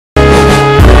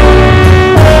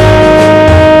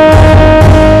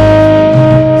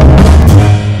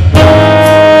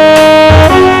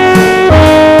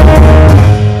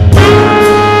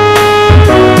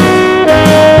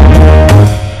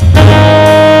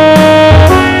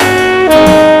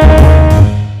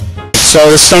So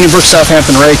the Stony Brook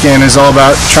Southampton Rake-In is all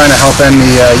about trying to help end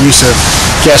the use of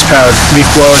gas-powered leaf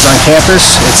blowers on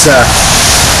campus. It's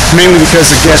mainly because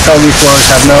the gas-powered leaf blowers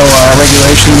have no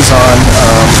regulations on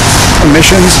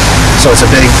emissions, so it's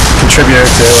a big contributor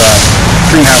to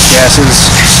greenhouse gases.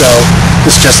 So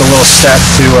this is just a little step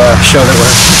to show that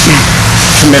we're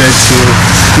committed to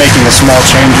making the small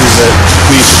changes that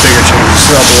lead to bigger changes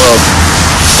throughout the world.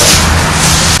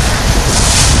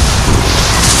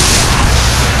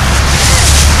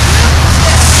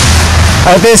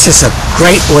 This is a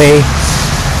great way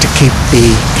to keep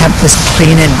the campus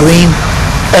clean and green,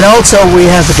 and also we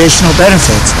have additional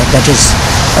benefits, and that is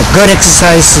a good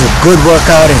exercise, a good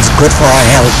workout, and it's good for our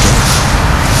health too.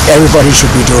 Everybody should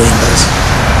be doing this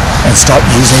and stop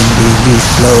using the leaf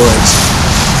blowers.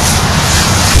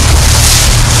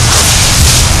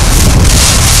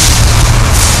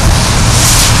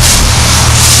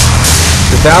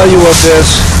 The value of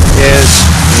this is,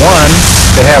 one,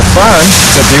 to have fun.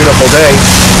 It's a beautiful day,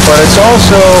 but it's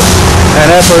also an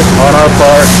effort on our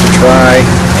part to try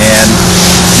and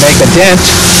make a dent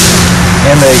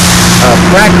in the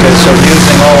practice of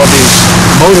using all of these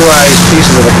motorized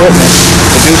pieces of equipment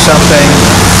to do something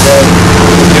that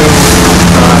we do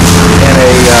in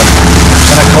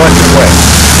a collective way.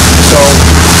 So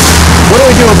what do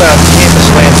we do about campus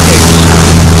landscapes?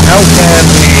 How can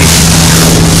we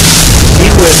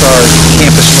deal with our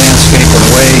campus landscape in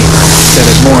a way that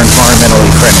is more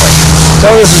environmentally friendly? So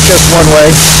this is just one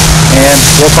way, and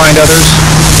we'll find others,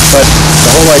 but the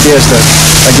whole idea is to,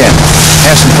 again,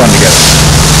 have some fun together.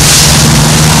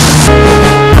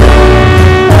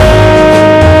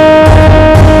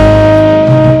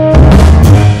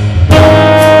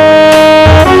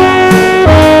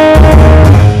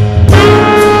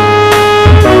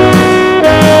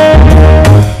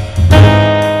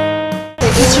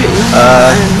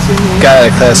 Got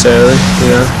out of class early, you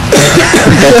know.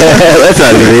 That's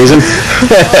not a good reason.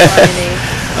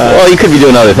 Well, you could be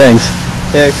doing other things.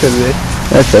 Yeah, it could be.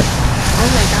 That's it.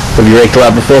 Have you raked a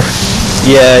lot before?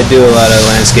 Yeah, I do a lot of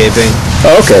landscaping.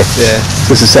 Oh, okay. Yeah.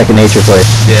 This is second nature for you.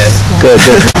 Yeah. Good,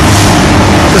 good.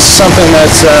 This is something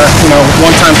that's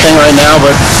one-time thing right now,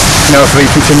 but if we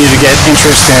continue to get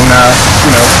interest in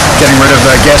getting rid of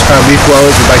gas-powered leaf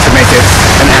blowers, we'd like to make it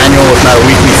an annual, if not a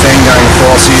weekly thing during the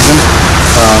fall season.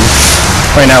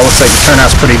 Right now it looks like the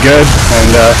turnout's pretty good,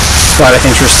 and a lot of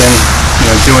interest in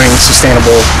doing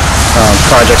sustainable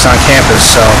projects on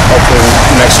campus. So hopefully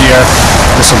next year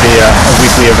this will be a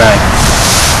weekly event.